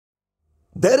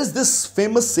There is this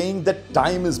famous saying that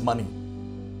time is money.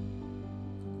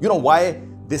 You know why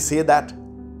they say that?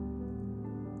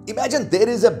 Imagine there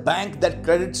is a bank that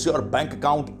credits your bank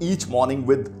account each morning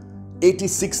with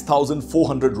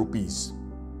 86,400 rupees.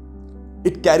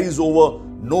 It carries over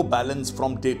no balance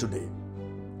from day to day.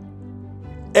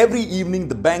 Every evening,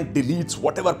 the bank deletes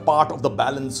whatever part of the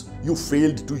balance you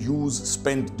failed to use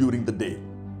spent during the day.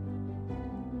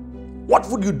 What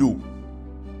would you do?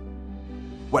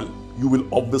 Well, you will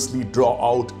obviously draw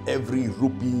out every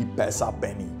rupee, paisa,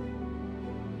 penny.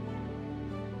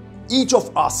 Each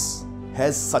of us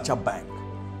has such a bank,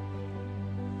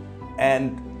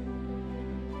 and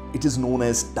it is known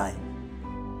as time.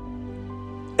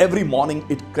 Every morning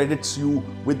it credits you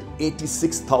with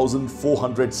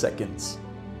 86,400 seconds.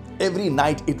 Every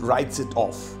night it writes it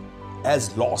off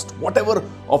as lost, whatever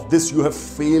of this you have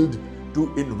failed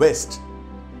to invest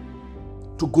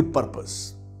to good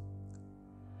purpose.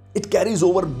 It carries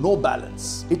over no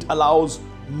balance. It allows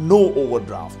no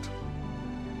overdraft.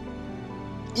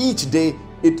 Each day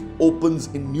it opens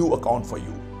a new account for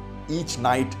you. Each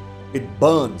night it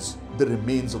burns the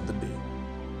remains of the day.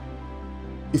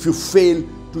 If you fail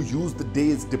to use the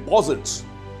day's deposits,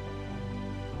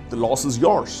 the loss is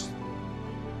yours.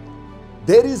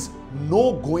 There is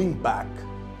no going back.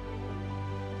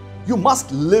 You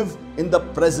must live in the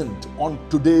present on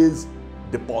today's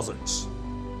deposits.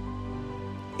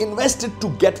 Invest it to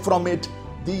get from it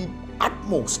the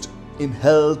utmost in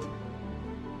health,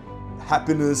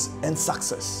 happiness, and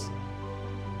success.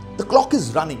 The clock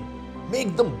is running.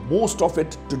 Make the most of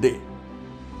it today.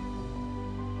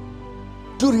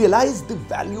 To realize the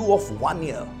value of 1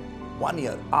 year,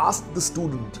 ask the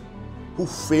student who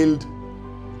failed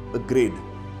a grade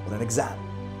or an exam.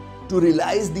 To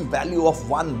realize the value of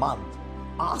 1 month,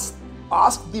 ask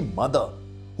the mother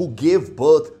who gave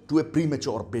birth to a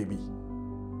premature baby.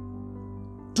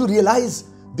 To realize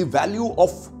the value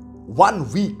of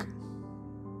 1 week,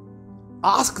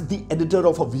 ask the editor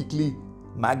of a weekly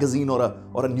magazine or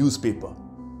a newspaper.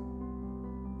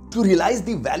 To realize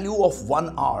the value of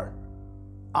 1 hour,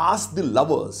 ask the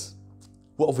lovers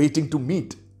who are waiting to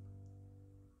meet.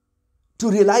 To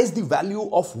realize the value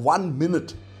of 1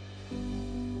 minute,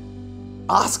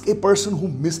 ask a person who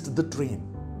missed the train.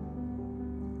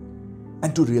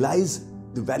 And to realize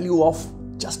the value of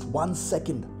just 1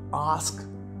 second, ask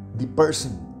the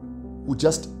person who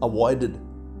just avoided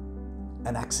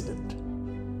an accident.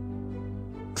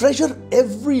 Treasure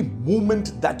every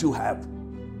moment that you have.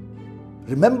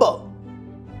 Remember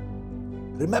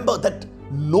that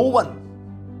no one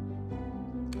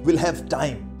will have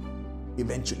time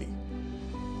eventually.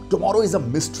 Tomorrow is a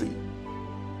mystery.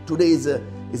 Today is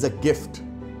a gift.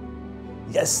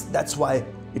 Yes, that's why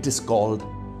it is called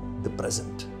the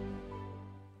present.